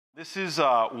This is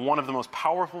one of the most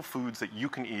powerful foods that you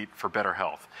can eat for better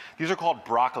health. These are called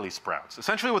broccoli sprouts.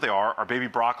 Essentially what they are baby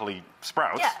broccoli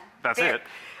sprouts. Yeah, that's it.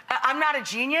 I'm not a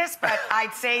genius, but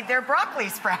I'd say they're broccoli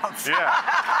sprouts.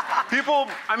 Yeah. People,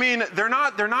 I mean, they're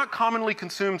not commonly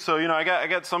consumed, so, you know, I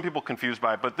get some people confused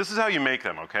by it, but this is how you make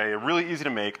them, okay? They're really easy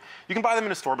to make. You can buy them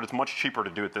in a store, but it's much cheaper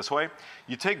to do it this way.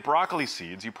 You take broccoli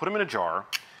seeds, you put them in a jar,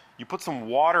 you put some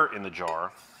water in the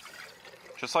jar,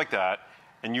 just like that,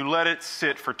 and you let it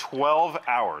sit for 12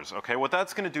 hours, okay? What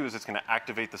that's gonna do is it's gonna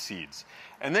activate the seeds.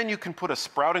 And then you can put a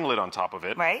sprouting lid on top of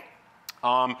it. Right.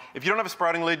 If you don't have a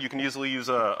sprouting lid, you can easily use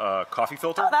a coffee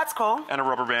filter. Oh, that's cool. And a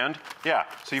rubber band. Yeah,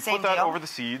 so you put that over the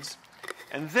seeds,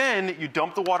 and then you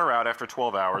dump the water out after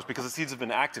 12 hours because the seeds have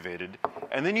been activated,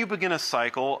 and then you begin a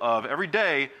cycle of every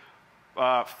day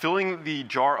filling the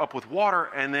jar up with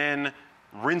water and then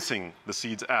rinsing the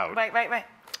seeds out. Right.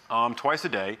 Twice a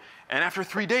day, and after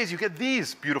 3 days, you get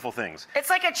these beautiful things. It's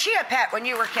like a chia pet when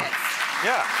you were kids.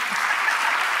 Yeah,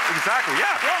 exactly,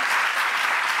 yeah.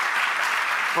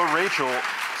 But Rachel,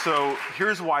 so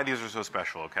here's why these are so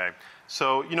special, okay?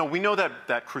 So, you know, we know that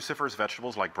cruciferous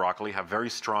vegetables like broccoli have very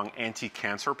strong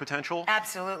anti-cancer potential.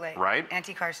 Absolutely. Right?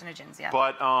 Anti-carcinogens, yeah.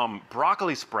 But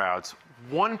broccoli sprouts,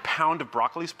 1 pound of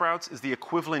broccoli sprouts is the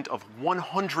equivalent of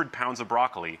 100 pounds of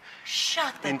broccoli.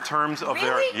 Shut the in terms of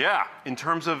really? in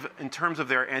terms of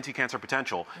their anti-cancer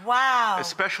potential. Wow.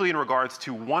 Especially in regards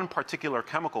to one particular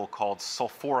chemical called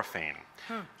sulforaphane.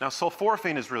 Now,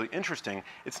 sulforaphane is really interesting.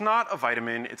 It's not a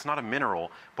vitamin, it's not a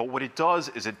mineral, but what it does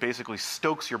is it basically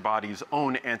stokes your body's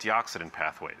own antioxidant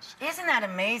pathways. Isn't that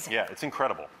amazing? Yeah, it's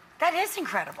incredible. That is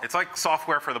incredible. It's like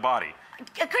software for the body.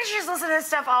 Couldn't you just listen to this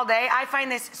stuff all day? I find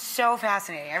this so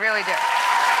fascinating. I really do.